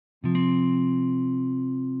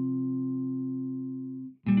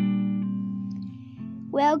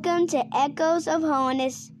Welcome to Echoes of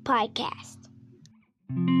Holiness podcast.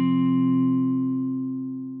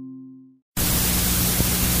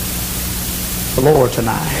 The Lord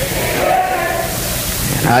tonight.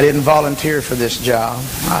 And I didn't volunteer for this job.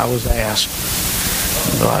 I was asked.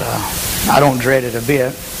 But I don't dread it a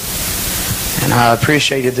bit. And I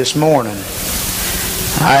appreciated this morning.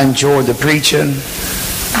 I enjoyed the preaching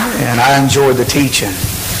and I enjoyed the teaching.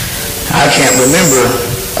 I can't remember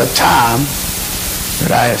a time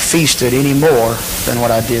that I have feasted any more than what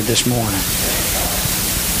I did this morning.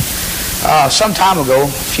 Some time ago, a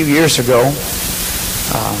few years ago,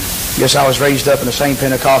 I guess I was raised up in the same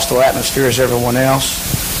Pentecostal atmosphere as everyone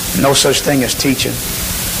else. No such thing as teaching.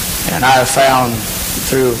 And I have found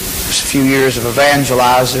through a few years of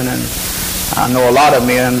evangelizing, and I know a lot of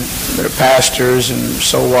men that are pastors, and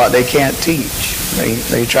so what, they can't teach.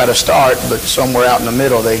 They try to start, but somewhere out in the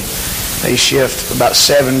middle they shift about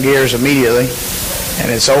 7 gears immediately, and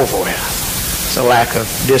it's over with. It's a lack of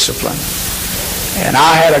discipline. And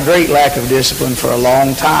I had a great lack of discipline for a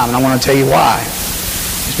long time, and I want to tell you why.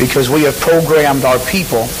 It's because we have programmed our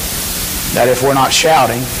people that if we're not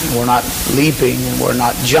shouting, and we're not leaping, and we're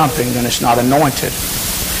not jumping, then it's not anointed.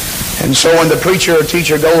 And so when the preacher or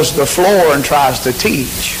teacher goes to the floor and tries to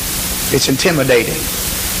teach, it's intimidating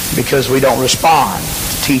because we don't respond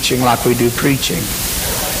to teaching like we do preaching.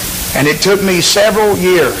 And it took me several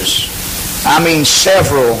years, I mean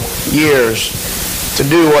several years, to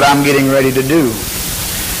do what I'm getting ready to do.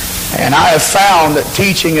 And I have found that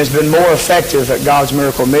teaching has been more effective at God's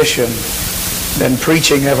Miracle Mission than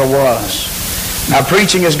preaching ever was. Now,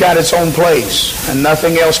 preaching has got its own place, and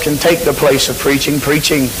nothing else can take the place of preaching.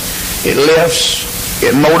 Preaching, it lifts,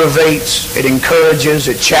 it motivates, it encourages,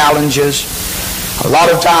 it challenges. A lot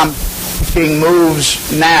of time, preaching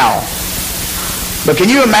moves now. But can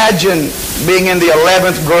you imagine being in the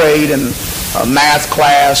 11th grade in a math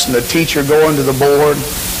class and the teacher going to the board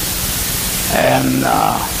and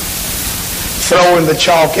throwing the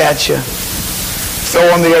chalk at you,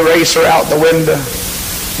 throwing the eraser out the window,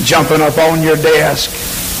 jumping up on your desk,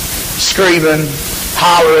 screaming,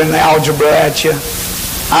 hollering algebra at you?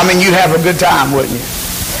 I mean, you'd have a good time, wouldn't you?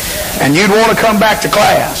 And you'd want to come back to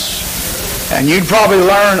class. And you'd probably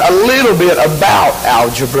learn a little bit about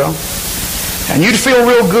algebra. And you'd feel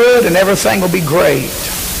real good and everything would be great.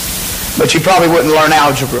 But you probably wouldn't learn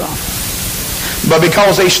algebra. But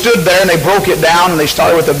because they stood there and they broke it down and they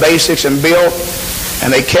started with the basics and built,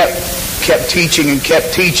 and they kept teaching and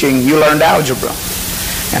kept teaching, you learned algebra.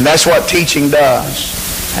 And that's what teaching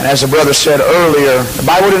does. And as the brother said earlier, the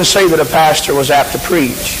Bible didn't say that a pastor was apt to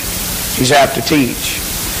preach. He's apt to teach.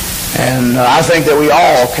 And I think that we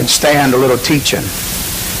all can stand a little teaching.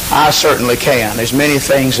 I certainly can. There's many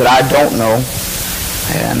things that I don't know.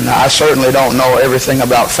 And I certainly don't know everything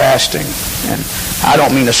about fasting. And I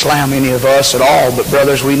don't mean to slam any of us at all, but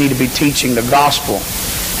brothers, we need to be teaching the gospel.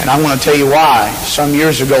 And I want to tell you why. Some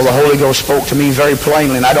years ago, the Holy Ghost spoke to me very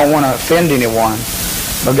plainly, and I don't want to offend anyone,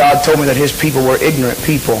 but God told me that His people were ignorant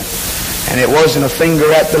people. And it wasn't a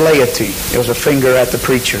finger at the laity. It was a finger at the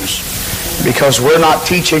preachers. Because we're not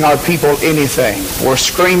teaching our people anything. We're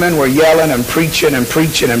screaming, we're yelling and preaching and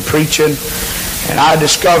preaching and preaching. And I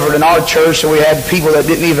discovered in our church that we had people that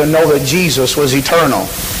didn't even know that Jesus was eternal.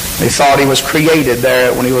 They thought He was created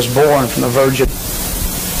there when He was born from the Virgin.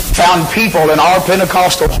 Found people in our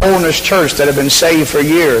Pentecostal Holiness Church that have been saved for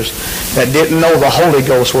years that didn't know the Holy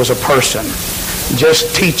Ghost was a person.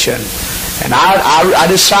 Just teaching. And I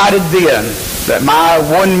decided then that my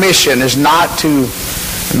one mission is not to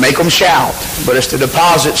make them shout, but it's to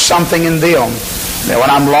deposit something in them that when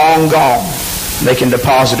I'm long gone, they can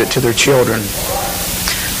deposit it to their children.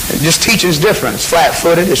 Just teaching's different. It's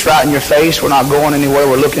flat-footed. It's right in your face. We're not going anywhere.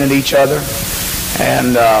 We're looking at each other.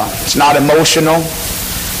 And it's not emotional.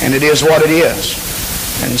 And it is what it is.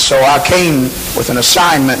 And so I came with an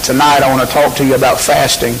assignment tonight. I want to talk to you about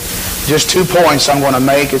fasting. Just 2 points I'm going to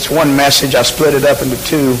make. It's one message. I split it up into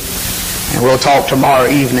 2. And we'll talk tomorrow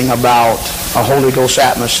evening about a Holy Ghost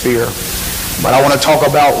atmosphere. But I want to talk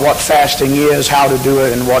about what fasting is, how to do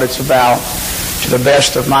it, and what it's about to the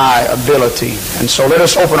best of my ability. And so let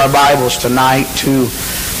us open our Bibles tonight to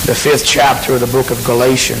the 5th chapter of the book of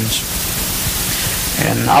Galatians.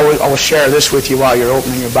 And I will share this with you while you're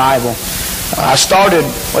opening your Bible. I fought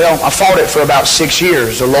it for about 6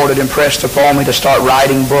 years. The Lord had impressed upon me to start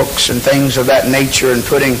writing books and things of that nature and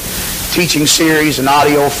putting teaching series in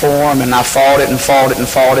audio form, and I fought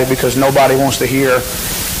it because nobody wants to hear,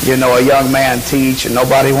 a young man teach, and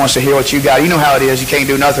nobody wants to hear what you got. You know how it is. You can't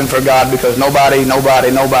do nothing for God because nobody.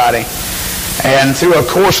 And through a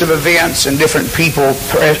course of events and different people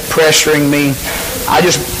pressuring me, I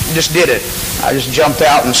just did it. I just jumped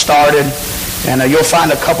out and started. And you'll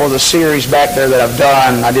find a couple of the series back there that I've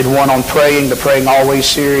done. I did one on praying, the Praying Always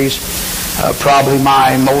series. Probably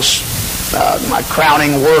my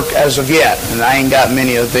crowning work as of yet. And I ain't got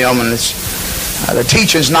many of them. And the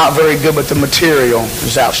teaching's not very good, but the material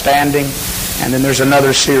is outstanding. And then there's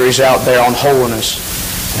another series out there on holiness.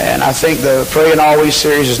 And I think the Praying Always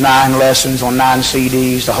series is 9 lessons on 9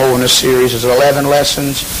 CDs. The Holiness series is 11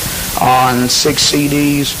 lessons on 6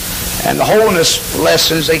 CDs. And the holiness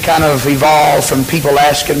lessons, they kind of evolved from people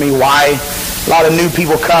asking me why. A lot of new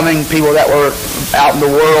people coming, people that were out in the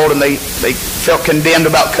world, and they felt condemned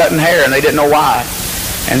about cutting hair, and they didn't know why.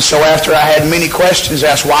 And so after I had many questions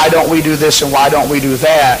asked, why don't we do this and why don't we do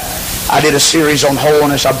that, I did a series on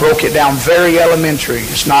holiness. I broke it down very elementary.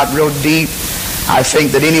 It's not real deep. I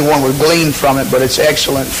think that anyone would glean from it, but it's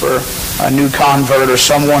excellent for a new convert or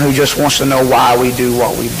someone who just wants to know why we do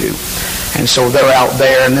what we do. And so they're out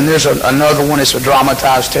there. And then there's another one. It's a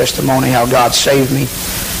dramatized testimony, how God saved me.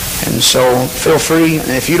 And so feel free. And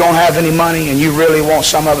if you don't have any money and you really want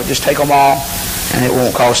some of it, just take them all, and it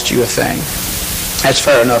won't cost you a thing. That's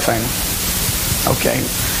fair enough, ain't it? Okay.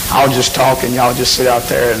 I'll just talk, and y'all just sit out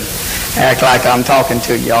there and act like I'm talking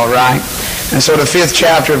to you, all right? And so the 5th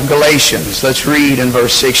chapter of Galatians, let's read in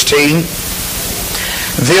verse 16.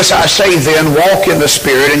 This I say then, walk in the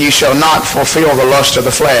Spirit, and ye shall not fulfill the lust of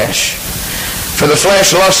the flesh. For the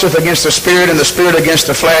flesh lusteth against the Spirit, and the Spirit against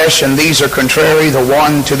the flesh, and these are contrary the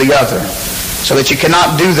one to the other, so that ye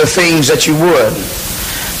cannot do the things that you would.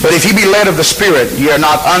 But if ye be led of the Spirit, ye are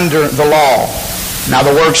not under the law. Now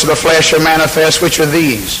the works of the flesh are manifest, which are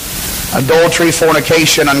these: adultery,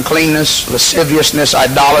 fornication, uncleanness, lasciviousness,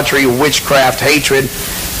 idolatry, witchcraft, hatred,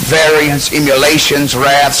 variance, emulations,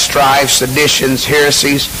 wrath, strife, seditions,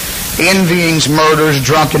 heresies, envyings, murders,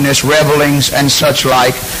 drunkenness, revellings, and such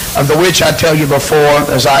like, of the which I tell you before,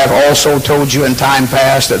 as I have also told you in time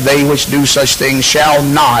past, that they which do such things shall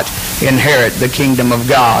not inherit the kingdom of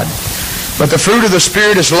God. But the fruit of the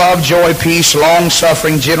Spirit is love, joy, peace,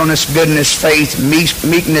 long-suffering, gentleness, goodness, faith,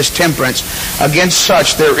 meekness, temperance. Against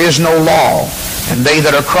such there is no law. And they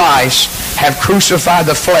that are Christ have crucified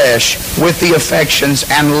the flesh with the affections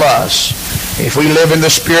and lusts. If we live in the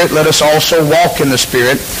Spirit, let us also walk in the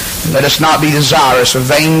Spirit. Let us not be desirous of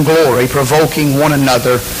vain glory, provoking one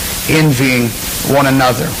another, envying one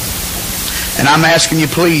another. And I'm asking you,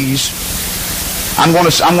 please, I'm going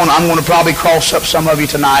to probably cross up some of you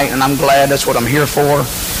tonight, and I'm glad. That's what I'm here for.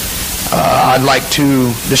 I'd like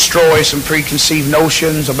to destroy some preconceived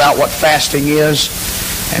notions about what fasting is,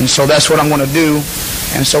 and so that's what I'm going to do.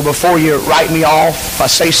 And so before you write me off, if I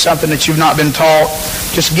say something that you've not been taught,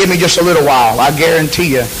 just give me just a little while. I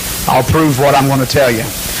guarantee you I'll prove what I'm going to tell you.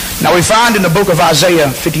 Now we find in the book of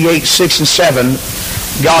Isaiah 58, 6 and 7,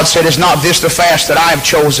 God said, "Is not this the fast that I have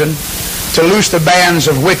chosen? To loose the bands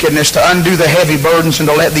of wickedness, to undo the heavy burdens, and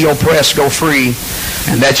to let the oppressed go free,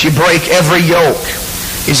 and that ye break every yoke.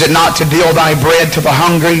 Is it not to deal thy bread to the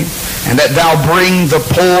hungry, and that thou bring the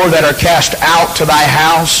poor that are cast out to thy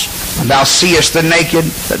house? And thou seest the naked,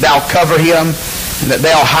 that thou cover him, and that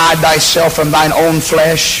thou hide thyself from thine own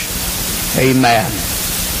flesh?" Amen.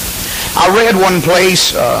 I read one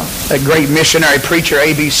place, a great missionary preacher,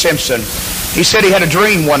 A.B. Simpson. He said he had a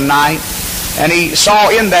dream one night, and he saw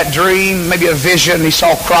in that dream maybe a vision. He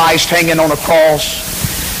saw Christ hanging on a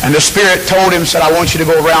cross, and the Spirit told him, said, "I want you to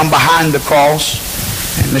go around behind the cross."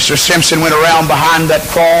 And Mr. Simpson went around behind that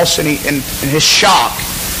cross, and in his shock,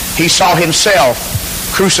 he saw himself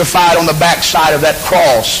crucified on the backside of that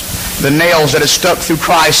cross. The nails that had stuck through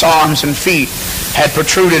Christ's arms and feet had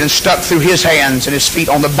protruded and stuck through his hands and his feet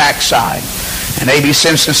on the backside. And A.B.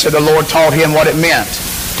 Simpson said the Lord taught him what it meant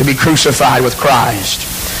to be crucified with Christ.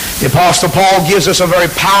 The Apostle Paul gives us a very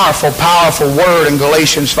powerful, powerful word in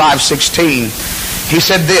Galatians 5:16. He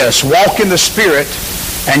said this: "Walk in the Spirit,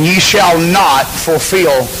 and ye shall not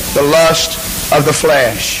fulfill the lust of the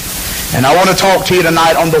flesh." And I want to talk to you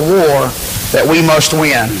tonight on the war that we must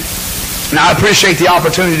win. Now, I appreciate the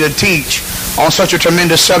opportunity to teach on such a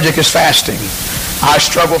tremendous subject as fasting. I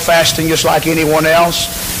struggle fasting just like anyone else.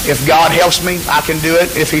 If God helps me, I can do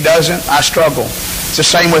it. If He doesn't, I struggle. It's the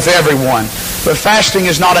same with everyone. But fasting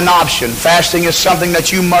is not an option. Fasting is something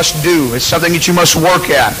that you must do. It's something that you must work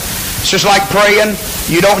at. It's just like praying.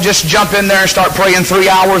 You don't just jump in there and start praying 3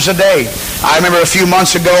 hours a day. I remember a few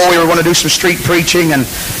months ago we were going to do some street preaching, and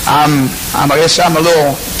I guess I'm a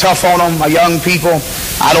little tough on them, my young people.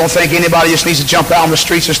 I don't think anybody just needs to jump out on the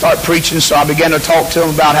streets and start preaching, so I began to talk to them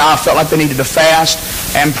about how I felt like they needed to fast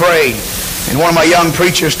and pray. And one of my young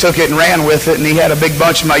preachers took it and ran with it, and he had a big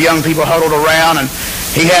bunch of my young people huddled around, and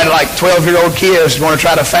He had like 12-year-old kids who want to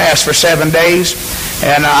try to fast for 7 days.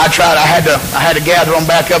 And I had to gather them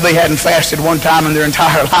back up. They hadn't fasted one time in their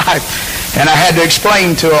entire life. And I had to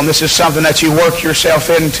explain to them, this is something that you work yourself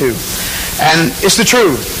into. And it's the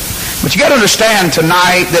truth. But you got to understand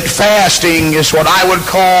tonight that fasting is what I would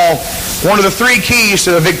call one of the 3 keys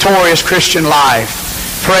to the victorious Christian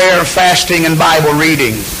life. Prayer, fasting, and Bible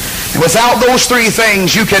reading. And without those 3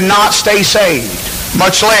 things, you cannot stay saved,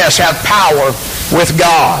 much less have power with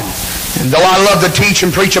God. And though I love to teach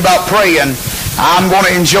and preach about praying, I'm going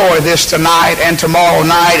to enjoy this tonight and tomorrow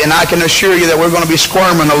night, and I can assure you that we're going to be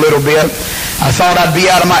squirming a little bit. I thought I'd be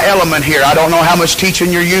out of my element here. I don't know how much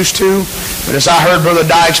teaching you're used to, but as I heard Brother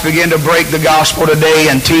Dykes begin to break the gospel today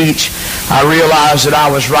and teach, I realized that I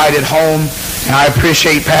was right at home, and I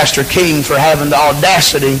appreciate Pastor King for having the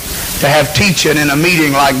audacity to have teaching in a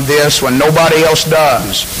meeting like this when nobody else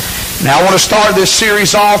does. Now I want to start this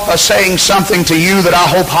series off by saying something to you that I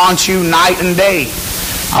hope haunts you night and day.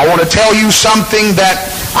 I want to tell you something that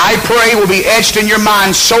I pray will be etched in your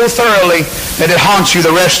mind so thoroughly that it haunts you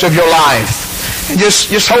the rest of your life. And just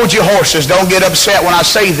hold your horses. Don't get upset when I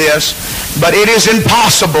say this. But it is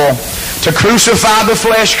impossible to crucify the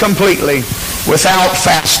flesh completely without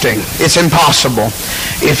fasting. It's impossible.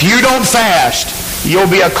 If you don't fast, you'll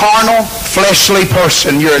be a carnal, fleshly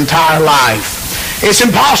person your entire life. It's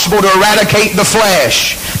impossible to eradicate the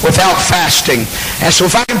flesh without fasting. And so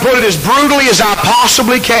if I can put it as brutally as I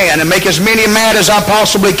possibly can and make as many mad as I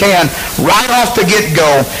possibly can right off the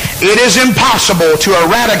get-go, it is impossible to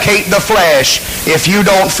eradicate the flesh if you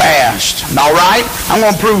don't fast. All right? I'm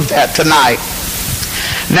going to prove that tonight.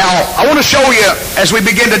 Now, I want to show you, as we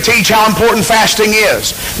begin to teach, how important fasting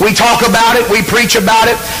is. We talk about it, we preach about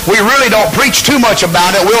it. We really don't preach too much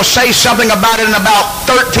about it. We'll say something about it in about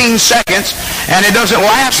 13 seconds, and it doesn't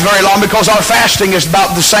last very long because our fasting is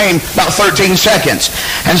about the same, about 13 seconds.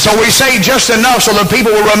 And so we say just enough so that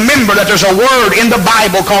people will remember that there's a word in the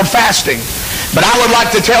Bible called fasting. But I would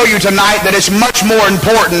like to tell you tonight that it's much more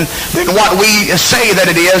important than what we say that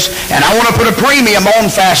it is. And I want to put a premium on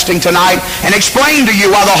fasting tonight and explain to you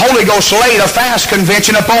why the Holy Ghost laid a fast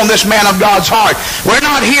convention upon this man of God's heart. We're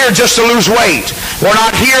not here just to lose weight. We're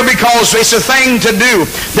not here because it's a thing to do.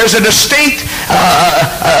 There's a distinct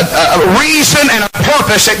reason and a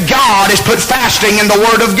purpose that God has put fasting in the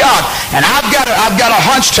Word of God. And I've got a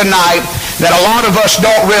hunch tonight that a lot of us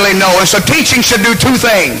don't really know. And so teaching should do 2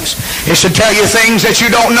 things. It should tell you things that you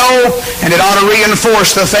don't know, and it ought to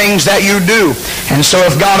reinforce the things that you do. And so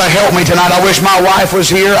if God will help me tonight, I wish my wife was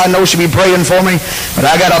here. I know she'd be praying for me, but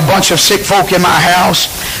I got a bunch of sick folk in my house,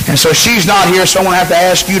 and so she's not here, so I'm going to have to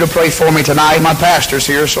ask you to pray for me tonight. My pastor's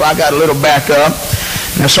here, so I got a little backup.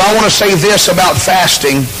 And so I want to say this about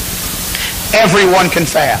fasting. Everyone can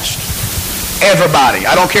fast. Everybody.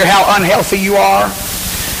 I don't care how unhealthy you are.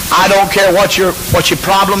 I don't care what your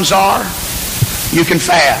problems are. You can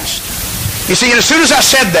fast. You see, and as soon as I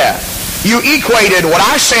said that, you equated what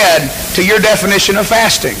I said to your definition of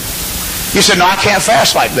fasting. You said, no, I can't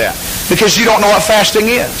fast like that because you don't know what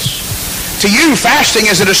fasting is. To you,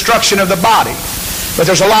 fasting is a destruction of the body.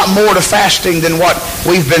 But there's a lot more to fasting than what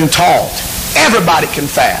we've been taught. Everybody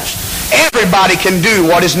can fast. Everybody can do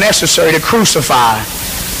what is necessary to crucify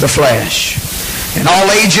the flesh. In all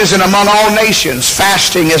ages and among all nations,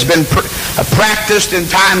 fasting has been practiced in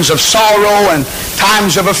times of sorrow and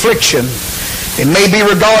times of affliction. It may be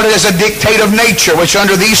regarded as a dictate of nature, which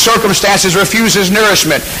under these circumstances refuses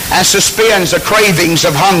nourishment and suspends the cravings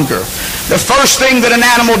of hunger. The first thing that an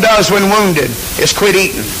animal does when wounded is quit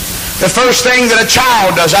eating. The first thing that a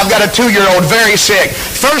child does, I've got a 2-year-old very sick,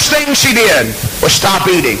 first thing she did was stop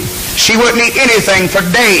eating. She wouldn't eat anything for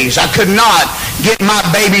days. I could not get my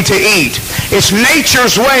baby to eat. It's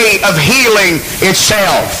nature's way of healing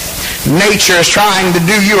itself. Nature is trying to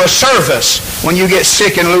do you a service when you get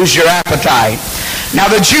sick and lose your appetite. Now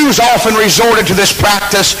the Jews often resorted to this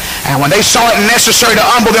practice, and when they saw it necessary to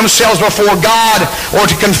humble themselves before God or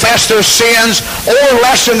to confess their sins or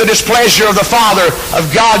lessen the displeasure of the Father of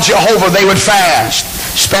God Jehovah, they would fast.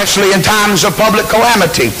 Especially in times of public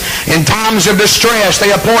calamity. In times of distress,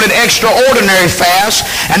 they appointed extraordinary fasts,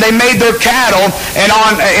 and they made their cattle,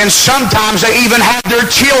 and sometimes they even had their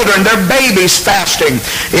children, their babies, fasting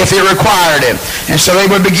if they required it. And so they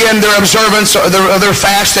would begin their observance of their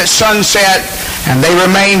fast at sunset, and they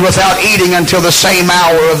remained without eating until the same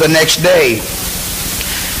hour of the next day.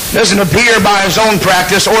 It doesn't appear by his own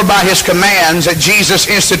practice or by his commands that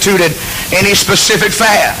Jesus instituted any specific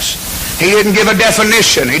fast. He didn't give a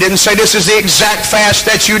definition. He didn't say this is the exact fast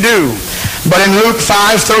that you do. But in Luke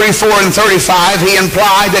 5:34 and 35, he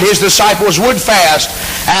implied that his disciples would fast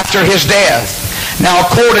after his death. Now,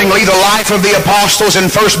 accordingly, the life of the apostles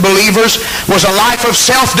and first believers was a life of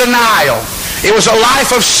self-denial. It was a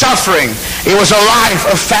life of suffering. It was a life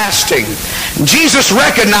of fasting. Jesus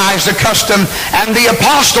recognized the custom, and the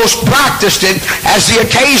apostles practiced it as the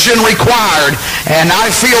occasion required. And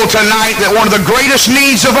I feel tonight that one of the greatest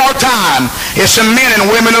needs of our time is some men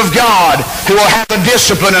and women of God who will have the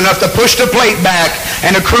discipline enough to push the plate back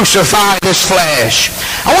and to crucify this flesh.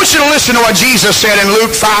 I want you to listen to what Jesus said in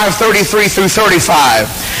Luke 5:33 through 35.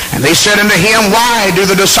 And they said unto him, Why do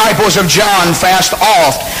the disciples of John fast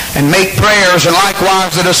oft and make prayers, and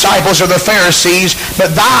likewise the disciples of the Pharisees,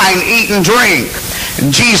 but thine eat and drink?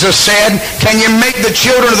 And Jesus said, Can you make the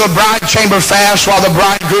children of the bride chamber fast while the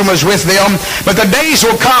bridegroom is with them? But the days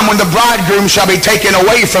will come when the bridegroom shall be taken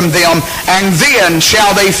away from them, and then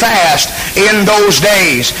shall they fast in those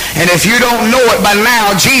days. And if you don't know it by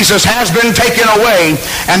now, Jesus has been taken away,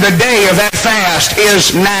 and the day of that fast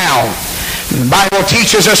is now. The Bible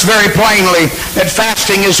teaches us very plainly that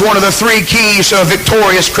fasting is one of the three keys of a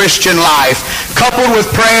victorious Christian life. Coupled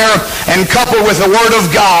with prayer and coupled with the Word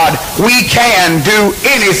of God, we can do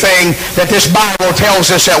anything that this Bible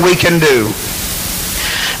tells us that we can do.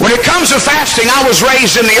 When it comes to fasting, I was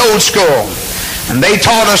raised in the old school, and they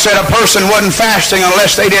taught us that a person wasn't fasting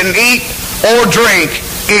unless they didn't eat or drink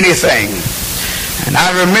anything. And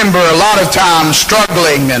I remember a lot of times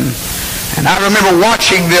struggling, and I remember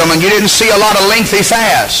watching them, and you didn't see a lot of lengthy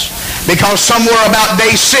fasts, because somewhere about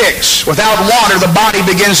day 6, without water, the body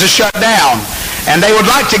begins to shut down. And they would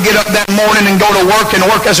like to get up that morning and go to work and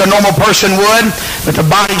work as a normal person would, but the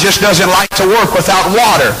body just doesn't like to work without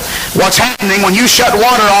water. What's happening when you shut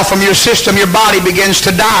water off from your system, your body begins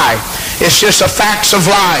to die. It's just a facts of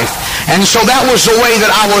life. And so that was the way that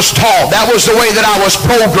I was taught. That was the way that I was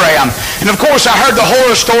programmed. And of course I heard the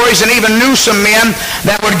horror stories and even knew some men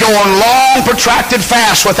that would go on long protracted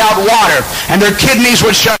fasts without water, and their kidneys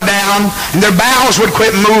would shut down and their bowels would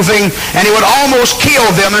quit moving, and it would almost kill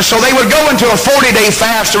them. And so they would go into a 40-day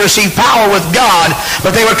fast to receive power with God,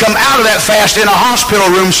 but they would come out of that fast in a hospital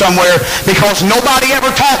room somewhere because nobody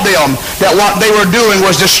ever taught them that what they were doing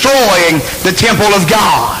was destroying the temple of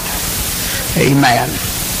God. Amen.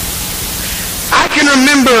 I can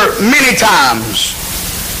remember many times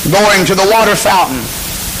going to the water fountain,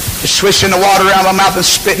 just swishing the water around my mouth and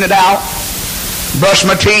spitting it out. Brush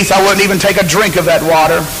my teeth. I wouldn't even take a drink of that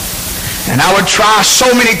water. And I would try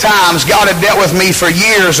so many times. God had dealt with me for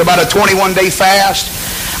years about a 21-day fast.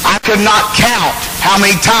 I could not count how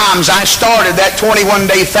many times I started that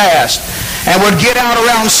 21-day fast and would get out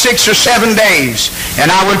around 6 or 7 days, and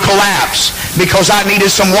I would collapse because I needed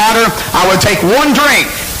some water. I would take one drink,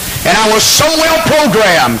 and I was so well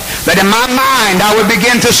programmed that in my mind I would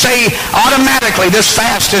begin to say automatically, this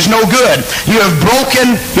fast is no good. You have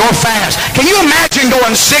broken your fast. Can you imagine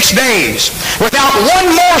going 6 days without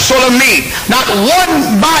one morsel of meat, not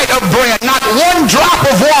one bite of bread, not one drop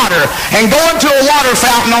of water, and going to a water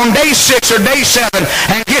fountain on day 6 or day 7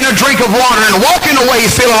 and getting a drink of water and walking away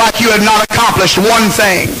feeling like you had not accomplished one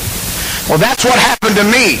thing? Well, that's what happened to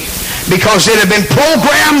me, because it had been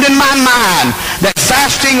programmed in my mind that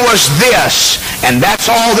fasting was this, and that's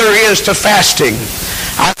all there is to fasting.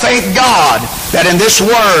 I thank God that in this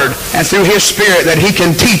Word and through His Spirit that He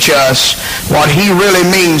can teach us what He really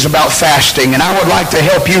means about fasting. And I would like to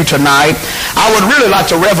help you tonight. I would really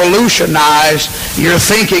like to revolutionize your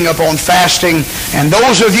thinking upon fasting. And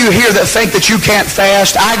those of you here that think that you can't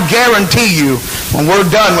fast, I guarantee you when we're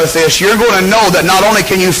done with this, you're going to know that not only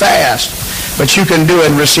can you fast, but you can do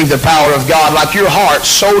it and receive the power of God like your heart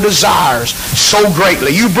so desires so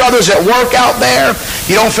greatly. You brothers at work out there,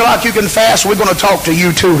 you don't feel like you can fast, we're going to talk to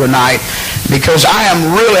you too tonight, because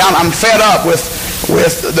I'm fed up with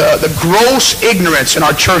the gross ignorance in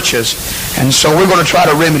our churches, and so we're going to try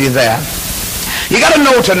to remedy that. You got to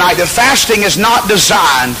know tonight that fasting is not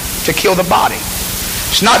designed to kill the body.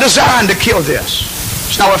 It's not designed to kill this.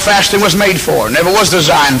 It's not what fasting was made for. It never was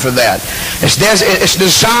designed for that. It's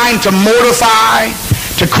designed to mortify,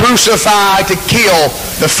 to crucify, to kill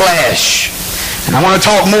the flesh. And I want to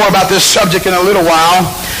talk more about this subject in a little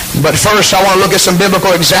while. But first, I want to look at some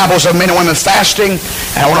biblical examples of men and women fasting.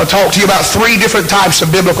 And I want to talk to you about 3 different types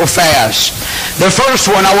of biblical fasts. The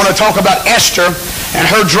first one, I want to talk about Esther and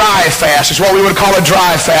her dry fast. It's what we would call a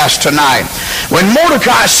dry fast tonight. When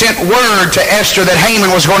Mordecai sent word to Esther that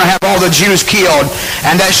Haman was going to have all the Jews killed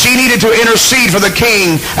and that she needed to intercede for the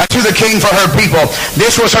king, to the king for her people,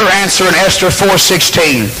 this was her answer in Esther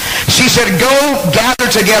 4:16. She said, Go, gather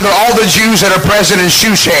together all the Jews that are present in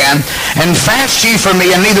Shushan, and fast ye for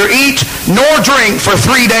me, and neither eat nor drink for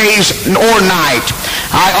 3 days or night.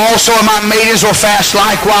 I also and my maidens will fast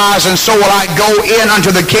likewise, and so will I go in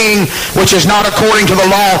unto the king, which is not according to the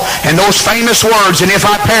law. And those famous words, and if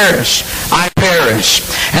I perish, I perish.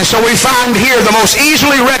 And so we find here the most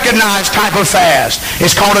easily recognized type of fast.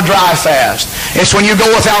 It's called a dry fast. It's when you go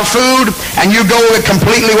without food and you go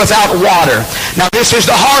completely without water. Now this is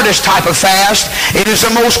the hardest type of fast. It is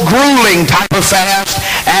the most grueling type of fast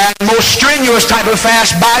and most strenuous type of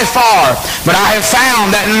fast by far. But I have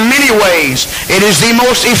found that in many ways it is the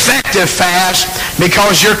most effective fast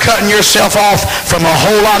because you're cutting yourself off from a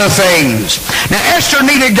whole lot of things. Now Esther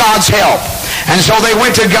needed God's help, and so they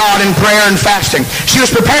went to God in prayer and fasting. She was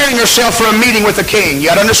preparing herself for a meeting with the king. You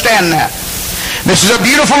got to understand that. This is a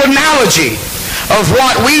beautiful analogy of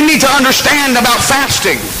what we need to understand about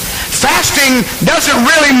fasting. Fasting doesn't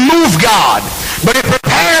really move God, but it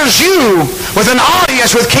prepares you with an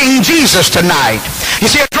audience with King Jesus tonight. You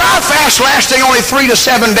see, a dry fast lasting only 3 to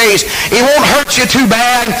 7 days, it won't hurt you too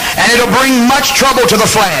bad, and it'll bring much trouble to the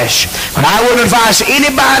flesh. But I wouldn't advise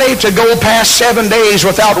anybody to go past 7 days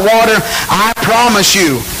without water. I promise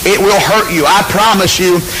you, it will hurt you. I promise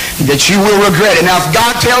you that you will regret it. Now, if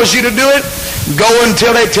God tells you to do it, go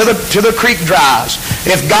until the creek dries.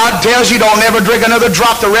 If God tells you don't ever drink another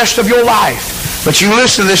drop the rest of your life, but you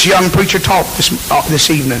listen to this young preacher talk this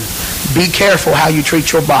evening, be careful how you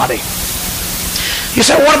treat your body. You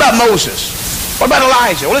say, what about Moses? What about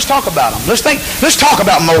Elijah? Well, let's talk about them. Let's talk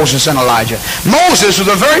about Moses and Elijah. Moses was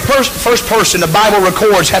the very first person the Bible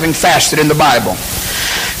records having fasted in the Bible.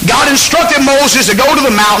 God instructed Moses to go to the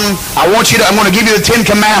mountain. I'm going to give you the 10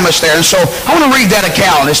 Commandments there. And so I want to read that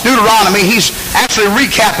account. It's Deuteronomy. He's actually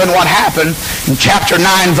recapping what happened in chapter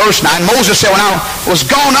 9, verse 9. Moses said, when I was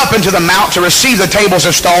gone up into the mount to receive the tables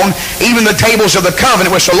of stone, even the tables of the covenant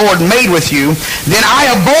which the Lord made with you, then I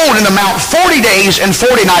abode in the mount 40 days and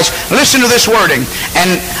 40 nights. Listen to this wording.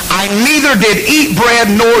 And I neither did eat bread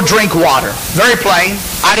nor drink water. Very plain.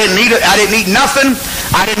 I didn't eat nothing.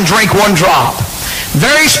 I didn't drink one drop.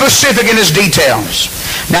 Very specific in his details.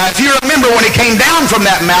 Now, if you remember when he came down from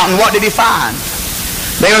that mountain, what did he find?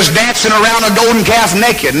 They was dancing around a golden calf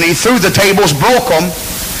naked, and he threw the tables, broke them.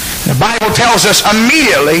 The Bible tells us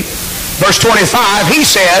immediately, verse 25, he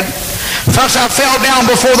said, thus I fell down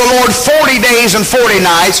before the Lord 40 days and 40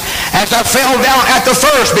 nights, as I fell down at the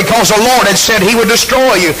first, because the Lord had said he would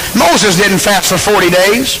destroy you. Moses didn't fast for 40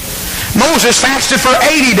 days. Moses fasted for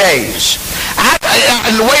 80 days.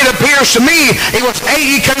 And the way it appears to me, it was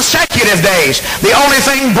 80 consecutive days. The only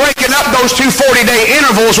thing breaking up those two 40-day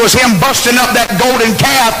intervals was him busting up that golden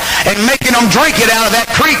calf and making them drink it out of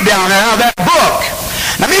that creek down there, out of that brook.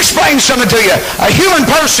 Let me explain something to you. A human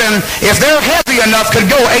person, if they're heavy enough,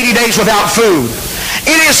 could go 80 days without food.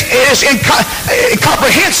 It is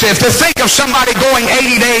incomprehensive to think of somebody going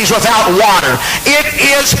 80 days without water. It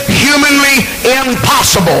is humanly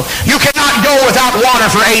impossible. You cannot go without water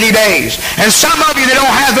for 80 days. And some of you that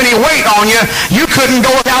don't have any weight on you, you couldn't go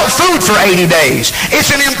without food for 80 days. It's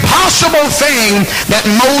an impossible thing that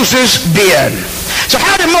Moses did. So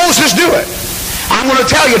how did Moses do it? I'm going to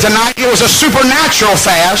tell you tonight, it was a supernatural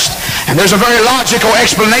fast, and there's a very logical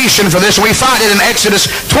explanation for this. We find it in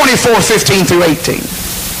Exodus 24:15 through 18.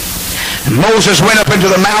 And Moses went up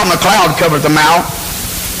into the mountain, a cloud covered the mount,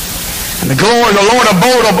 and the glory of the Lord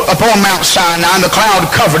abode upon Mount Sinai, and the cloud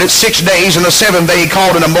covered it 6 days, and the 7th day he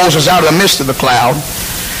called unto Moses out of the midst of the cloud.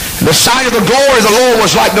 And the sight of the glory of the Lord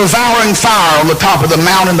was like devouring fire on the top of the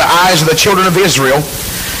mount in the eyes of the children of Israel.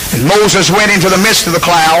 And Moses went into the midst of the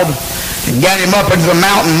cloud, and got him up into the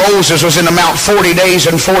mountain. Moses was in the mount 40 days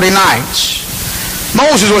and 40 nights.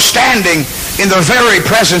 Moses was standing in the very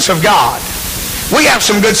presence of God. We have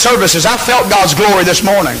some good services. I felt God's glory this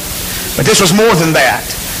morning. But this was more than that.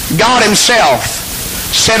 God himself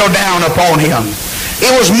settled down upon him.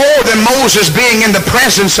 It was more than Moses being in the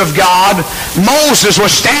presence of God. Moses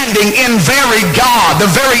was standing in very God. The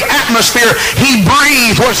very atmosphere he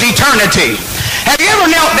breathed was eternity. Have you ever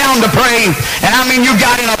knelt down to pray, and I mean you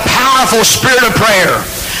got in a powerful spirit of prayer,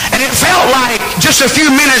 and it felt like just a few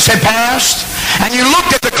minutes had passed, and you looked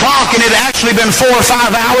at the clock and it had actually been 4 or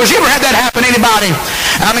 5 hours? You ever had that happen, anybody?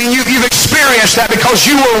 I mean, you've experienced that because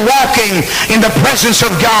you were walking in the presence of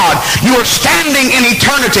God. You were standing in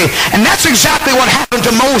eternity, and that's exactly what happened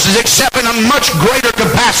to Moses, except in a much greater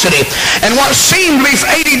capacity. And what seemed to be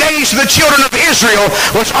 80 days to the children of Israel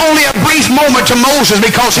was only a brief moment to Moses,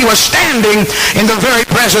 because he was standing in the very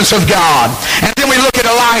presence of God. And then we look at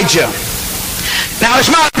Elijah. Now,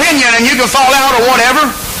 it's my opinion, and you can fall out or whatever,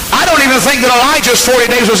 I don't even think that Elijah's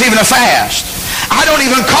 40 days was even a fast. I don't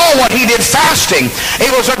even call what he did fasting.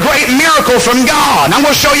 It was a great miracle from God. I'm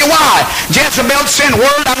going to show you why. Jezebel sent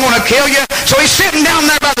word, I'm going to kill you. So he's sitting down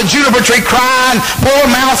there by the juniper tree crying, poor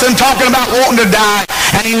mouth, and talking about wanting to die.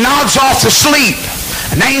 And he nods off to sleep.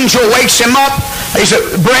 An angel wakes him up. There's a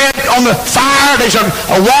bread on the fire. There's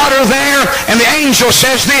a water there. And the angel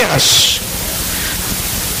says this.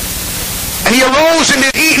 And he arose and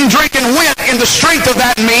did eat and drink and went in the strength of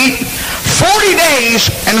that meat 40 days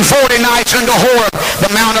and 40 nights unto Horeb,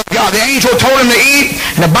 the mount of God. The angel told him to eat,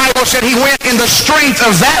 and the Bible said he went in the strength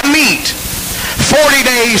of that meat 40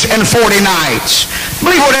 days and 40 nights.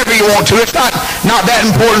 Believe whatever you want to. It's not that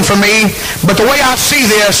important for me. But the way I see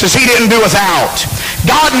this is he didn't do without.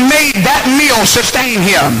 God made that meal sustain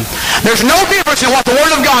him. There's no difference in what the Word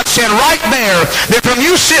of God said right there, that from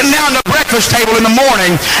you sitting down at the breakfast table in the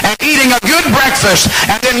morning and eating a good breakfast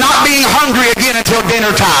and then not being hungry again until dinner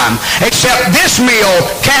time. Except this meal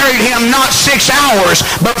carried him not 6 hours,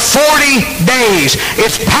 but 40 days.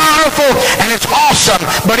 It's powerful and it's awesome,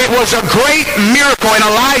 but it was a great miracle, and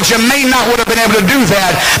Elijah may not would have been able to do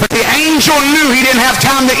that, but the angel knew he didn't have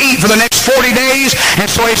time to eat for the next 40 days, and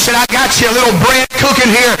so he said, I got you a little bread cooking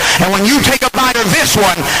here, and when you take a bite of this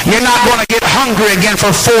one, you're not going to get hungry again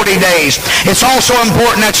for 40 days. It's also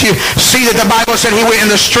important that you see that the Bible said he went in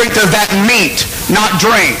the strength of that meat, not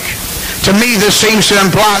drink. To me, this seems to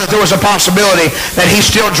imply that there was a possibility that he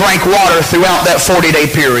still drank water throughout that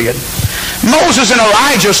 40-day period. Moses and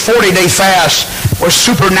Elijah's 40-day fast was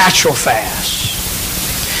supernatural fast.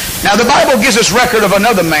 Now, the Bible gives us record of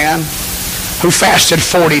another man who fasted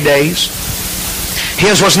 40 days.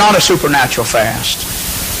 His was not a supernatural fast.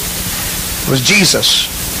 It was Jesus.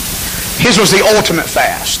 His was the ultimate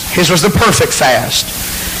fast. His was the perfect fast.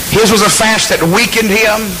 His was a fast that weakened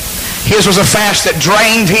him. His was a fast that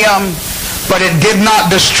drained him, but it did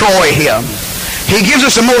not destroy him. He gives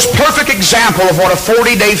us the most perfect example of what a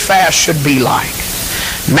 40-day fast should be like.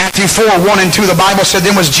 Matthew 4:1-2, the Bible said,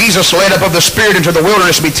 Then was Jesus led up of the Spirit into the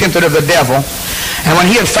wilderness to be tempted of the devil. And when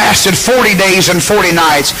he had fasted 40 days and 40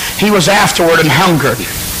 nights, he was afterward and hungered.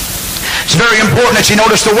 It's very important that you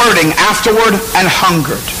notice the wording, afterward and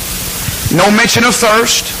hungered. No mention of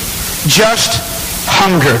thirst, just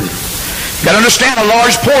hungered. You've got to understand a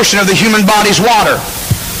large portion of the human body's water.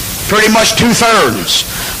 Pretty much 2/3.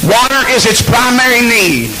 Water is its primary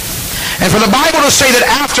need. And for the Bible to say that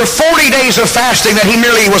after 40 days of fasting that he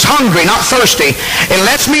merely was hungry, not thirsty, it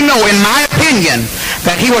lets me know, in my opinion,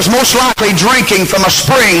 that he was most likely drinking from a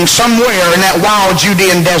spring somewhere in that wild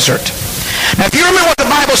Judean desert. Now, if you remember what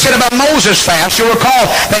the Bible said about Moses' fast, you'll recall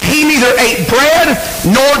that he neither ate bread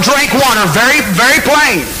nor drank water. Very, very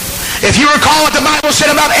plain. If you recall what the Bible said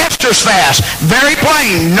about Esther's fast, very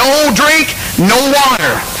plain. No drink, no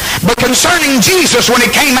water. But concerning Jesus, when he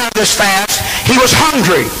came out of this fast, he was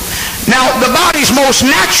hungry. Now, the body's most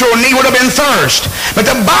natural need would have been thirst. But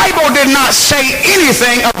the Bible did not say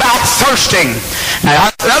anything about thirsting. Now,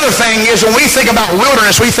 another thing is, when we think about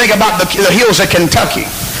wilderness, we think about the hills of Kentucky.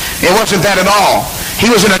 It wasn't that at all. He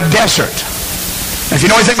was in a desert. If you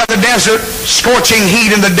know anything about the desert, scorching heat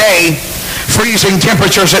in the day, freezing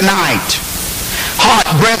temperatures at night. Hot,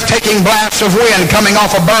 breathtaking blasts of wind coming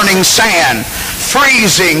off of burning sand.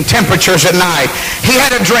 Freezing temperatures at night. He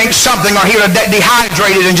had to drink something or he would have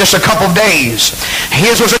dehydrated in just a couple of days.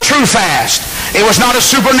 His was a true fast. It was not a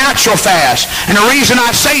supernatural fast. And the reason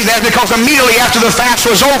I say that is because immediately after the fast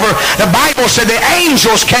was over, the Bible said the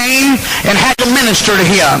angels came and had to minister to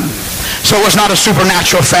him. So it was not a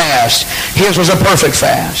supernatural fast. His was a perfect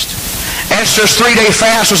fast. Esther's 3-day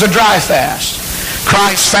fast was a dry fast.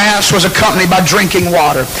 Christ's fast was accompanied by drinking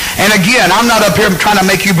water. And again, I'm not up here trying to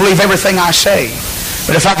make you believe everything I say.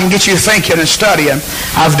 But if I can get you thinking and studying,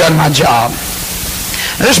 I've done my job.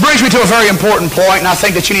 Now, this brings me to a very important point, and I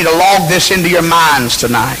think that you need to log this into your minds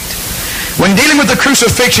tonight. When dealing with the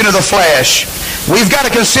crucifixion of the flesh, we've got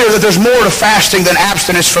to consider that there's more to fasting than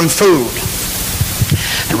abstinence from food.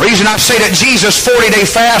 The reason I say that Jesus' 40-day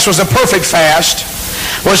fast was a perfect fast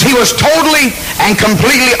was he was totally and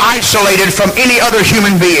completely isolated from any other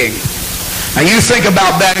human being. Now you think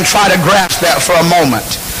about that and try to grasp that for a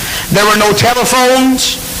moment. There were no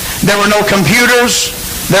telephones, there were no computers,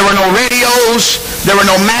 there were no radios, there were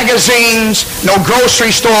no magazines, no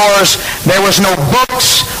grocery stores, there was no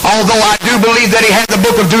books, although I do believe that he had the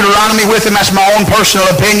book of Deuteronomy with him. That's my own personal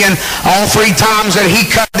opinion. All 3 times that he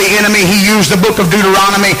cut the enemy, he used the book of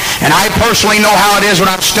Deuteronomy, and I personally know how it is when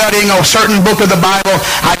I'm studying a certain book of the Bible.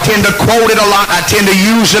 I tend to quote it a lot, I tend to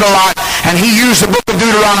use it a lot, and he used the book of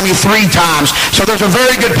Deuteronomy 3 times. So there's a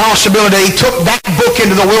very good possibility he took that book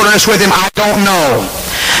into the wilderness with him. I don't know.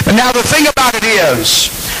 But now the thing about it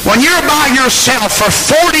is, When you're by yourself for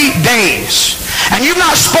 40 days and you've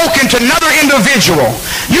not spoken to another individual,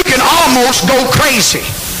 you can almost go crazy.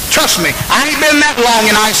 Trust me, I ain't been that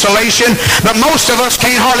long in isolation, but most of us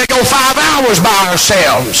can't hardly go 5 hours by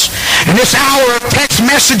ourselves. And this hour of text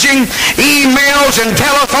messaging, emails and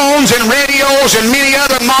telephones and radios and many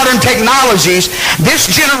other modern technologies,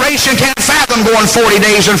 this generation can't fathom going 40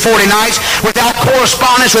 days and 40 nights without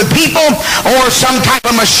correspondence with people or some type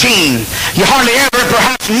of machine. You hardly ever,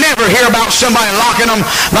 perhaps never, hear about somebody locking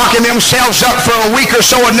themselves up for a week or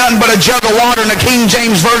so with nothing but a jug of water and a King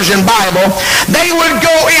James Version Bible. They would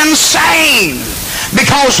go insane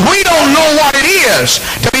because we don't know what it is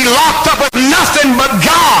to be locked up with nothing but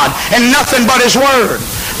God and nothing but His Word.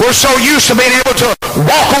 We're so used to being able to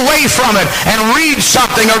walk away from it and read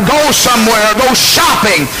something or go somewhere or go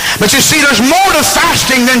shopping. But you see, there's more to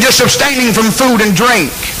fasting than just abstaining from food and drink.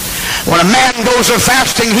 When a man goes to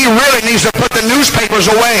fasting, he really needs to put the newspapers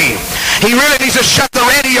away. He really needs to shut the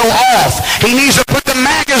radio off. He needs to put the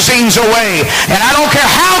magazines away. And I don't care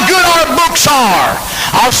how good our books are,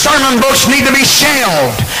 our sermon books need to be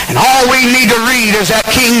shelved. And all we need to read is that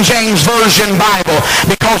King James Version Bible,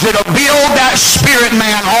 because it'll build that spirit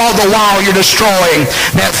man all the while you're destroying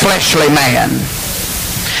that fleshly man.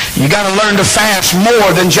 You got to learn to fast more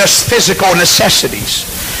than just physical necessities.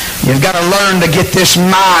 You've got to learn to get this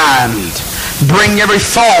mind, bring every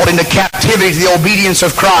thought into captivity to the obedience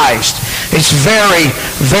of Christ. It's very,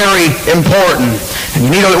 very important. And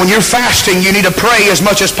you need to, when you're fasting, you need to pray as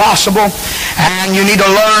much as possible, and you need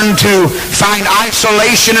to learn to find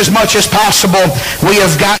isolation as much as possible. We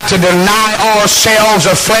have got to deny ourselves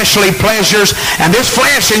of fleshly pleasures, and this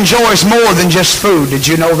flesh enjoys more than just food. Did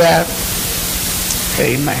you know that?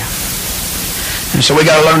 Amen. And so we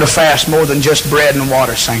got to learn to fast more than just bread and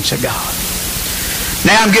water, saints of God.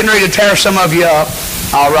 Now I'm getting ready to tear some of you up.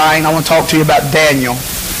 All right, I want to talk to you about Daniel,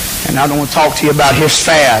 and I want to talk to you about his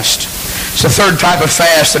fast. It's the third type of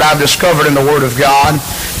fast that I've discovered in the Word of God,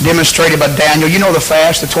 demonstrated by Daniel. You know the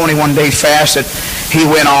fast, the 21-day fast that he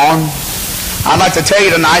went on. I'd like to tell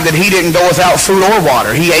you tonight that he didn't go without food or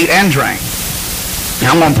water. He ate and drank.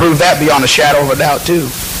 And I'm going to prove that beyond a shadow of a doubt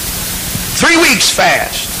too. 3 weeks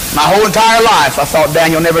fast. My whole entire life, I thought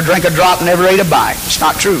Daniel never drank a drop, never ate a bite. It's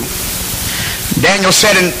not true. Daniel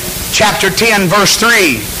said in chapter 10, verse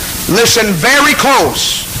 3, listen very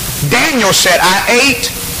close. Daniel said, I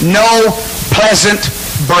ate no pleasant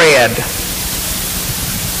bread.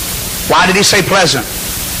 Why did he say pleasant?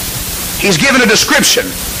 He's given a description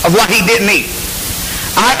of what he didn't eat.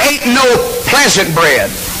 I ate no pleasant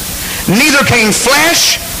bread. Neither came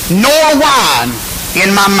flesh nor wine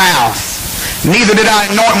in my mouth. Neither did I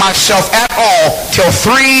anoint myself at all till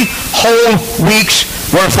 3 whole weeks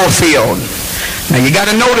were fulfilled. Now you got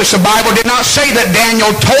to notice the Bible did not say that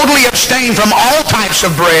Daniel totally abstained from all types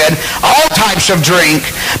of bread, all types of drink,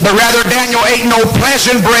 but rather Daniel ate no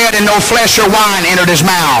pleasant bread and no flesh or wine entered his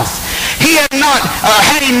mouth. He had not,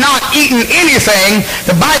 had he not eaten anything,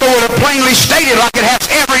 the Bible would have plainly stated, like it has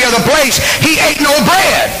every other place, he ate no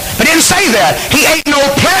bread. But it didn't say that. He ate no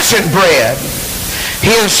pleasant bread.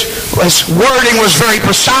 His wording was very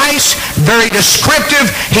precise, very descriptive.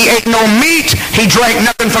 He ate no meat. He drank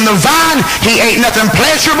nothing from the vine. He ate nothing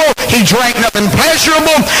pleasurable. He drank nothing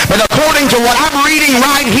pleasurable. But according to what I'm reading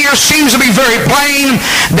right here, seems to be very plain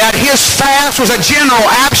that his fast was a general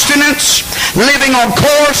abstinence, living on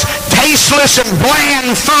coarse, tasteless, and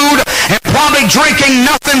bland food, and probably drinking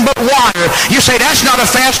nothing but water. You say, that's not a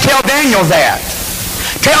fast. Tell Daniel that.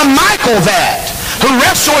 Tell Michael that, who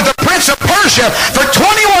wrestled with the prince of Persia for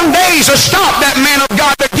 21 days to stop that man of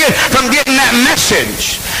God from getting that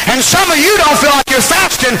message. And some of you don't feel like you're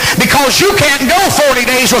fasting because you can't go 40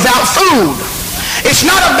 days without food. It's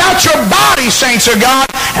not about your body, saints of God,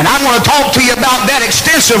 and I'm going to talk to you about that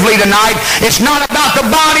extensively tonight. It's not about the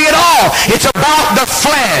body at all. It's about the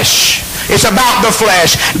flesh. It's about the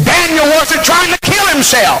flesh. Daniel wasn't trying to kill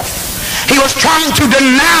himself. He was trying to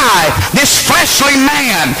deny this fleshly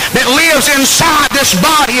man that lives inside this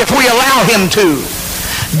body if we allow him to.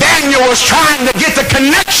 Daniel was trying to get the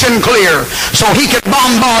connection clear so he could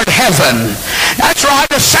bombard heaven. That's right,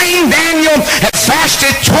 the same Daniel had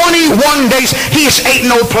fasted 21 days. He just ate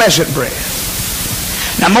no pleasant bread.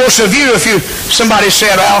 Now most of you, somebody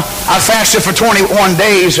said, well, I fasted for 21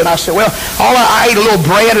 days, and I said, well, I ate a little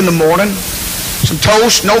bread in the morning, some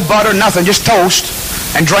toast, no butter, nothing, just toast,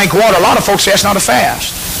 and drank water. A lot of folks say that's not a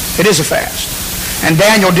fast. It is a fast. And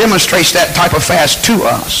Daniel demonstrates that type of fast to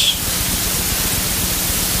us.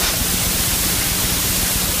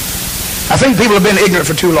 I think people have been ignorant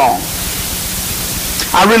for too long.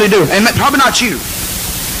 I really do. And probably not you.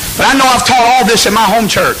 But I know I've taught all this in my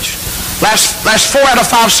home church. Last 4 out of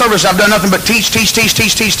 5 services, I've done nothing but teach.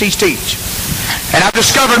 And I've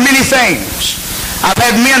discovered many things. I've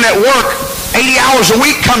had men that work 80 hours a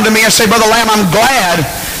week come to me and say, Brother Lamb, I'm glad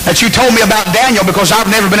that you told me about Daniel because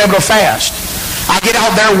I've never been able to fast. I get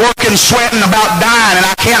out there working, sweating, about dying, and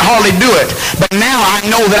I can't hardly do it. But now I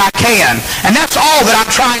know that I can. And that's all that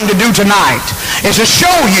I'm trying to do tonight, is to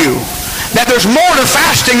show you that there's more to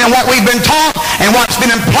fasting than what we've been taught and what's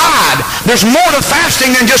been implied. There's more to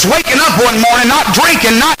fasting than just waking up one morning, not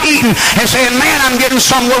drinking, not eating, and saying, man, I'm getting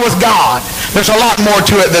somewhere with God. There's a lot more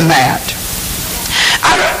to it than that.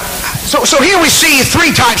 So here we see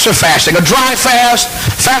 3 types of fasting. A dry fast,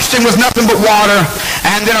 fasting with nothing but water,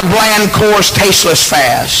 and then a bland, coarse, tasteless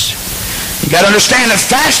fast. You've got to understand that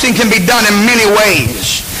fasting can be done in many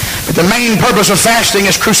ways. But the main purpose of fasting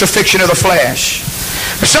is crucifixion of the flesh.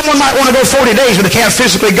 Someone might want to go 40 days, but they can't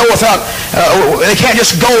physically go without, they can't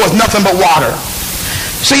just go with nothing but water.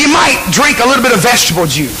 So you might drink a little bit of vegetable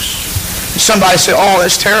juice. Somebody say, oh,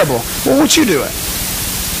 that's terrible. Well, won't you do it?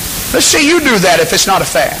 Let's see you do that if it's not a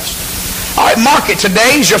fast. All right, mark it.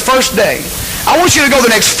 Today's your first day. I want you to go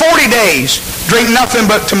the next 40 days, drink nothing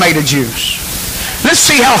but tomato juice. Let's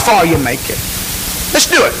see how far you make it. Let's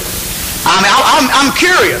do it. I'm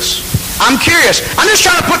curious. I'm just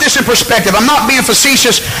trying to put this in perspective. I'm not being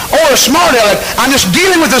facetious or a smart aleck. I'm just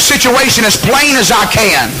dealing with the situation as plain as I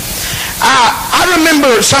can. I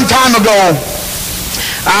remember some time ago,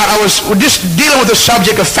 I was just dealing with the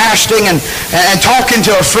subject of fasting and talking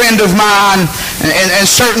to a friend of mine and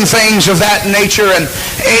certain things of that nature. And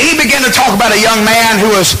he began to talk about a young man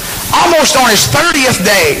who was almost on his 30th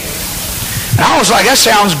day. And I was like, that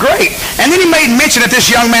sounds great. And then he made mention that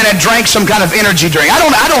this young man had drank some kind of energy drink. I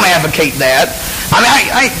don't advocate that. I mean,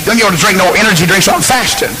 I ain't going to drink no energy drink, so I'm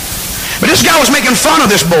fasting. But this guy was making fun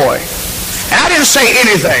of this boy. And I didn't say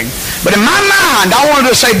anything. But in my mind, I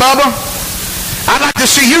wanted to say, Bubba, I'd like to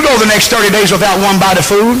see you go the next 30 days without one bite of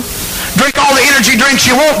food. Drink all the energy drinks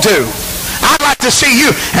you want to. I'd like to see you.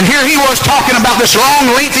 And here he was talking about this long,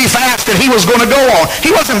 lengthy fast that he was going to go on. He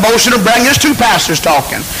wasn't boasting or bragging. There's 2 pastors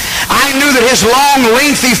talking. I knew that his long,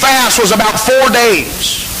 lengthy fast was about 4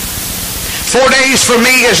 days. 4 days for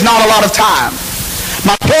me is not a lot of time.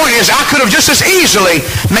 My point is, I could have just as easily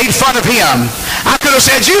made fun of him. I could have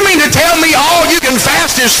said, you mean to tell me all you can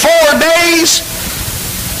fast is 4 days?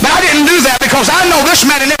 But I didn't do that because I know this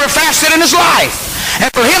man had never fasted in his life. And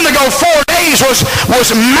for him to go 4 days was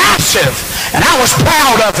massive. And I was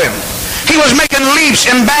proud of him. He was making leaps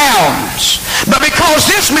and bounds. But because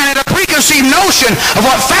this man had a preconceived notion of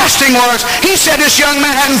what fasting was, he said this young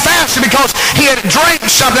man hadn't fasted because he had drank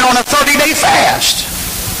something on a 30-day fast.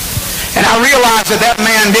 And I realized that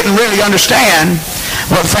man didn't really understand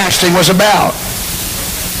what fasting was about.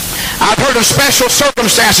 I've heard of special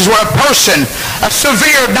circumstances where a person, a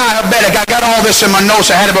severe diabetic, I got all this in my notes,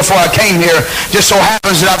 I had it before I came here, just so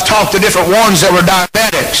happens that I've talked to different ones that were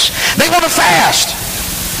diabetics. They want to fast.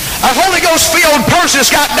 A Holy Ghost-filled person that's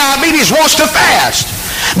got diabetes wants to fast.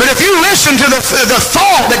 But if you listen to the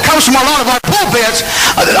thought that comes from a lot of our pulpits,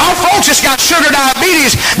 our folks just got sugar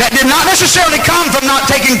diabetes that did not necessarily come from not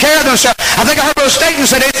taking care of themselves. I think I heard Brother Staten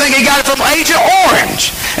say they think he got it from Agent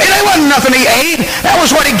Orange. It wasn't nothing he ate. That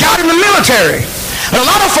was what he got in the military. And a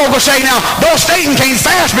lot of folk will say, now, Brother Staten can't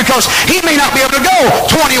fast because he may not be able to go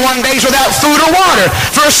 21 days without food or water.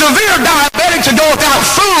 For a severe diabetic to go without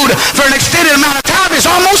food for an extended amount of time is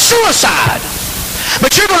almost suicide.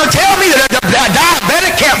 But you're going to tell me that a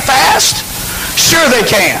diabetic can't fast? Sure they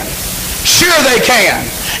can. Sure they can.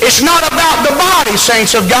 It's not about the body,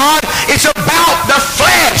 saints of God. It's about the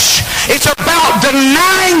flesh. It's about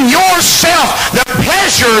denying yourself the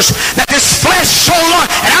pleasures that this flesh so long.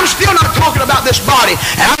 And I'm still not talking about this body.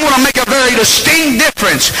 And I'm going to make a very distinct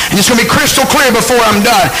difference. And it's going to be crystal clear before I'm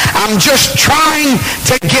done. I'm just trying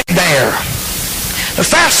to get there. The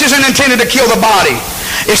fast isn't intended to kill the body.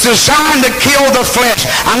 It's designed to kill the flesh.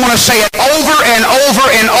 I'm going to say it over and over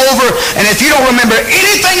and over. And if you don't remember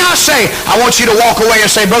anything I say, I want you to walk away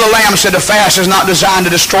and say, Brother Lamb said the fast is not designed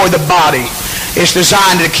to destroy the body. It's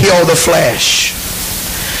designed to kill the flesh.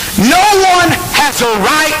 No one has a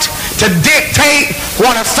right to dictate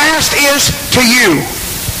what a fast is to you.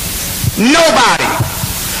 Nobody.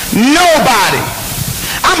 Nobody.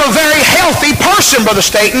 I'm a very healthy person, Brother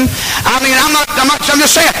Staten. I mean, I'm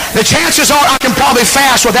just saying, the chances are I can probably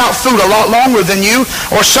fast without food a lot longer than you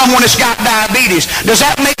or someone that's got diabetes. Does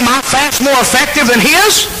that make my fast more effective than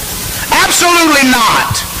his? Absolutely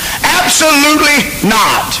not. Absolutely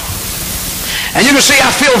not. And you can see I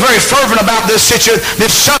feel very fervent about this subject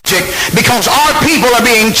because our people are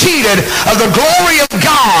being cheated of the glory of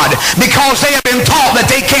God because they have been taught that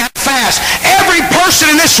they can't fast. Every person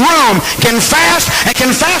in this room can fast and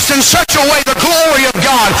can fast in such a way the glory of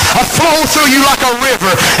God will flow through you like a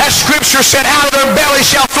river. As Scripture said, out of their belly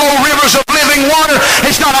shall flow rivers of living water.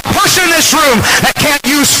 It's not a person in this room that can't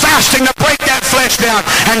use fasting to break that flesh down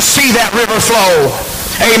and see that river flow.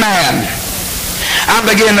 Amen. I'm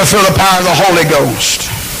beginning to feel the power of the Holy Ghost.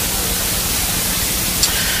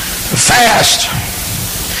 Fast.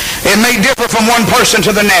 It may differ from one person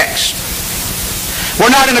to the next.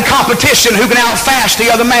 We're not in a competition who can outfast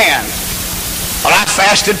the other man. Well, I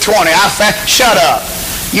fasted 20. Shut up.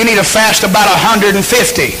 You need to fast about 150.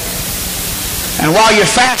 And while you're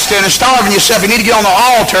fasting and starving yourself, you need to get on the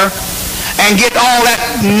altar and get all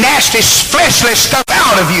that nasty fleshly stuff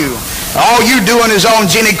out of you. All you doing is on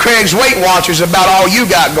Jenny Craig's Weight Watchers about all you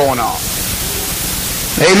got going on.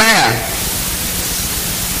 Amen.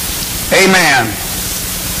 Amen.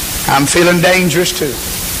 I'm feeling dangerous too.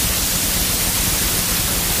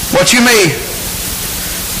 What you may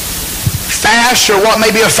fast, or what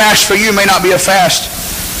may be a fast for you, may not be a fast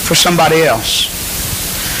for somebody else.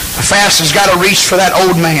 A fast has got to reach for that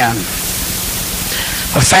old man.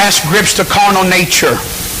 A fast grips the carnal nature,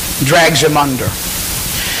 drags him under.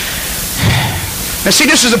 Now see,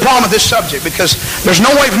 this is the problem with this subject, because there's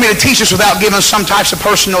no way for me to teach this without giving some types of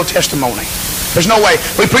personal testimony. There's no way.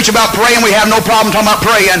 We preach about praying. We have no problem talking about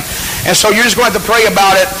praying. And so you're just going to have to pray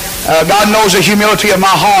about it. God knows the humility of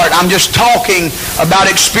my heart. I'm just talking about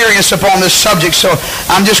experience upon this subject. So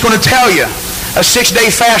I'm just going to tell you, a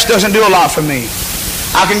 6-day fast doesn't do a lot for me.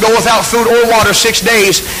 I can go without food or water 6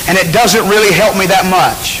 days, and it doesn't really help me that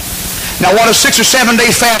much. Now what a 6 or 7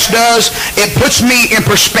 day fast does, it puts me in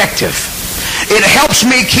perspective. It helps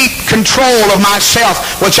me keep control of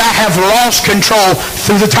myself, which I have lost control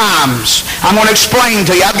through the times. I'm going to explain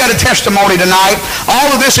to you. I've got a testimony tonight.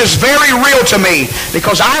 All of this is very real to me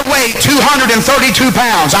because I weigh 232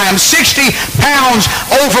 pounds. I am 60 pounds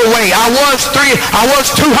overweight. I was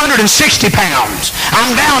 260 pounds.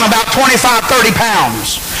 I'm down about 25, 30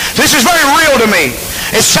 pounds. This is very real to me.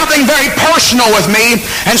 It's something very personal with me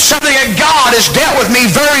and something that God has dealt with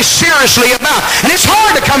me very seriously about. And it's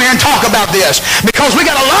hard to come here and talk about this because we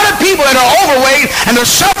got a lot of people that are overweight and they're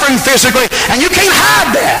suffering physically, and you can't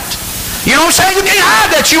hide that. You know what I'm saying? You can't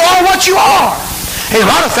hide that. You are what you are. There's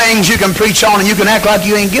a lot of things you can preach on and you can act like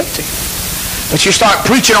you ain't guilty. But you start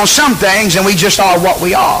preaching on some things and we just are what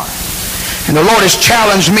we are. And the Lord has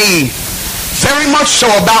challenged me very much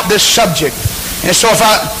so about this subject. And so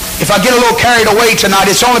if I get a little carried away tonight,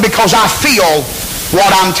 it's only because I feel what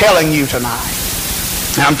I'm telling you tonight.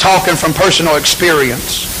 And I'm talking from personal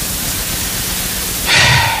experience.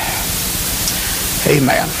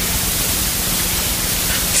 Amen.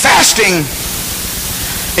 Fasting,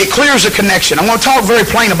 it clears a connection. I'm going to talk very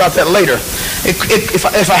plain about that later,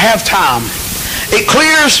 if I have time. It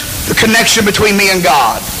clears the connection between me and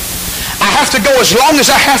God. I have to go as long as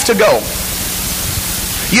I have to go.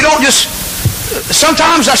 You don't just...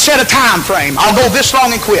 Sometimes I set a time frame. I'll go this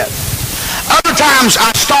long and quit. Other times I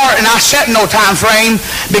start and I set no time frame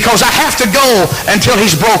because I have to go until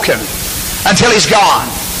he's broken, until he's gone.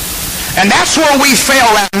 And that's where we fail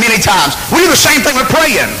at many times. We do the same thing with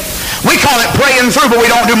praying. We call it praying through, but we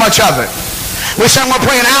don't do much of it. We say, we'll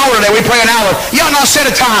pray an hour today. We pray an hour. You ought not set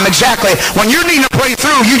a time exactly. When you're needing to pray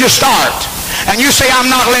through, you just start. And you say, I'm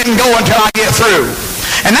not letting go until I get through.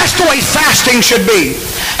 And that's the way fasting should be.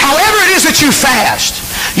 However it is that you fast,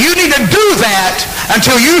 you need to do that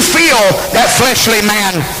until you feel that fleshly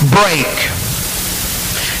man break.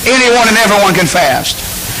 Anyone and everyone can fast.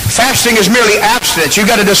 Fasting is merely abstinence.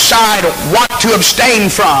 You've got to decide what to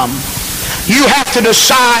abstain from. You have to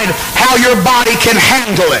decide how your body can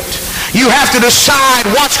handle it. You have to decide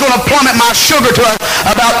what's going to plummet my sugar to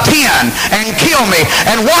about 10 and kill me.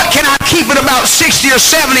 And what can I keep at about 60 or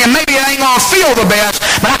 70, and maybe I ain't going to feel the best,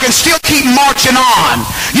 but I can still keep marching on.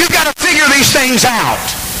 You've got to figure these things out.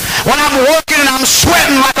 When I'm working and I'm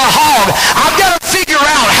sweating like a hog, I've got to figure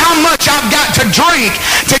out how much I've got to drink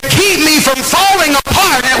to keep me from falling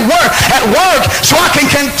apart at work so I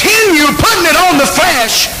can continue putting it on the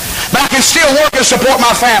flesh, but I can still work and support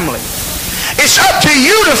my family. It's up to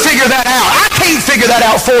you to figure that out. I can't figure that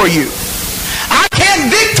out for you. I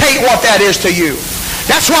can't dictate what that is to you.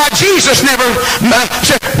 That's why Jesus never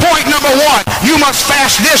said, point number one, you must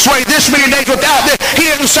fast this way, this many days without this.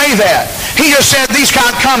 He didn't say that. He just said these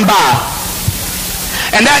can't come by.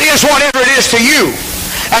 And that is whatever it is to you.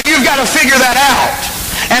 And you've got to figure that out.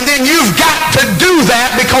 And then you've got to do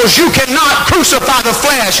that because you cannot crucify the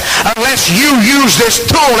flesh unless you use this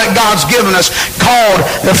tool that God's given us called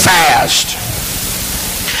the fast.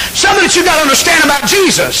 Something that you got to understand about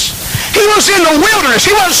Jesus. He was in the wilderness.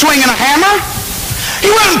 He wasn't swinging a hammer.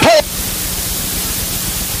 He wasn't pulling